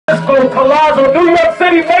Palazzo, New York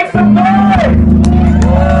City, make some noise!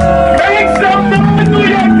 Make some noise, New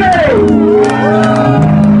York City!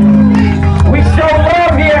 We show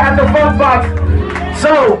love here at the Funkbox.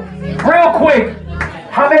 So, real quick,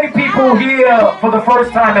 how many people here for the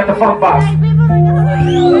first time at the Funkbox?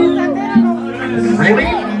 Really?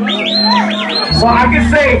 Well, I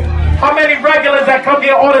can say, how many regulars that come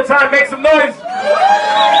here all the time, make some noise?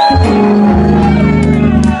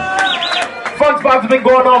 Funkbox has been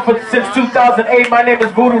going on since 2008. My name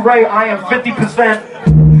is Voodoo Ray. I am 50%.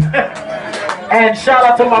 And shout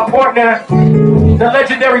out to my partner, the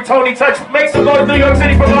legendary Tony Touch. Make some noise, New York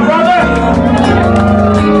City, for my brother.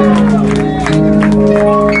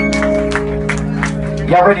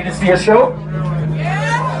 Y'all ready to see a show?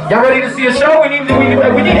 Y'all ready to see a show? We need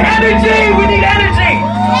energy. We need energy.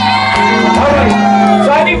 All right.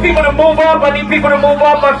 So I need people to move up.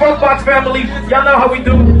 My Funkbox family. Y'all know how we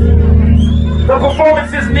do. The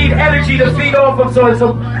performances need energy to feed off of, so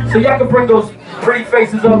y'all can bring those pretty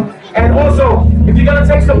faces up. And also, if you're gonna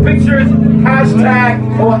take some pictures, hashtag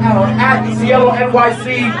or at Cielo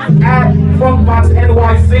NYC, at Funkbox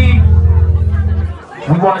NYC.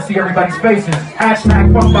 We want to see everybody's faces.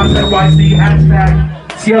 Hashtag Funkbox NYC, hashtag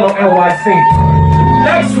Cielo NYC.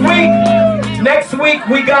 Next week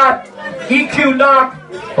we got EQ Knock.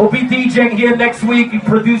 Will be DJing here next week. He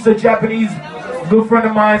producer, Japanese, good friend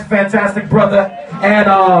of mine, fantastic brother. And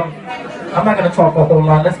I'm not gonna talk a whole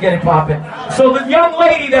lot. Let's get it popping. So the young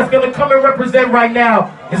lady that's gonna come and represent right now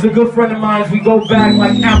is a good friend of mine. We go back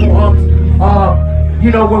like apple humps. You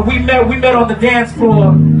know, when we met on the dance floor,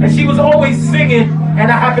 and she was always singing, and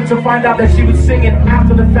I happened to find out that she was singing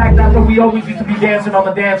after the fact, after we always used to be dancing on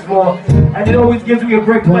the dance floor, and it always gives me a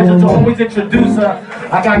great pleasure to always introduce her.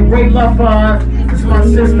 I got great love for her. This is my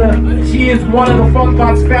sister. She is one of the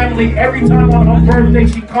Funkbox family. Every time on her birthday,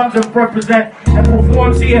 she comes and represents and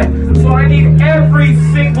performs here. So I need every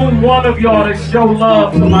single one of y'all to show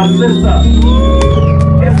love to my sister.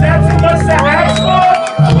 Is that too much to ask for?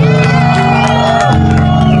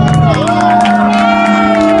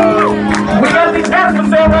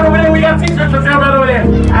 Right over there. We got t-shirts for sale right over there.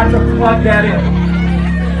 I have to plug that in.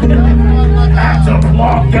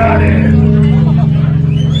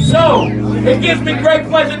 So, it gives me great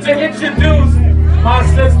pleasure to introduce my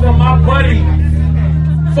sister, my buddy,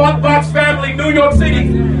 Funkbox family, New York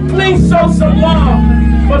City. Please show some love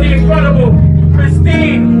for the incredible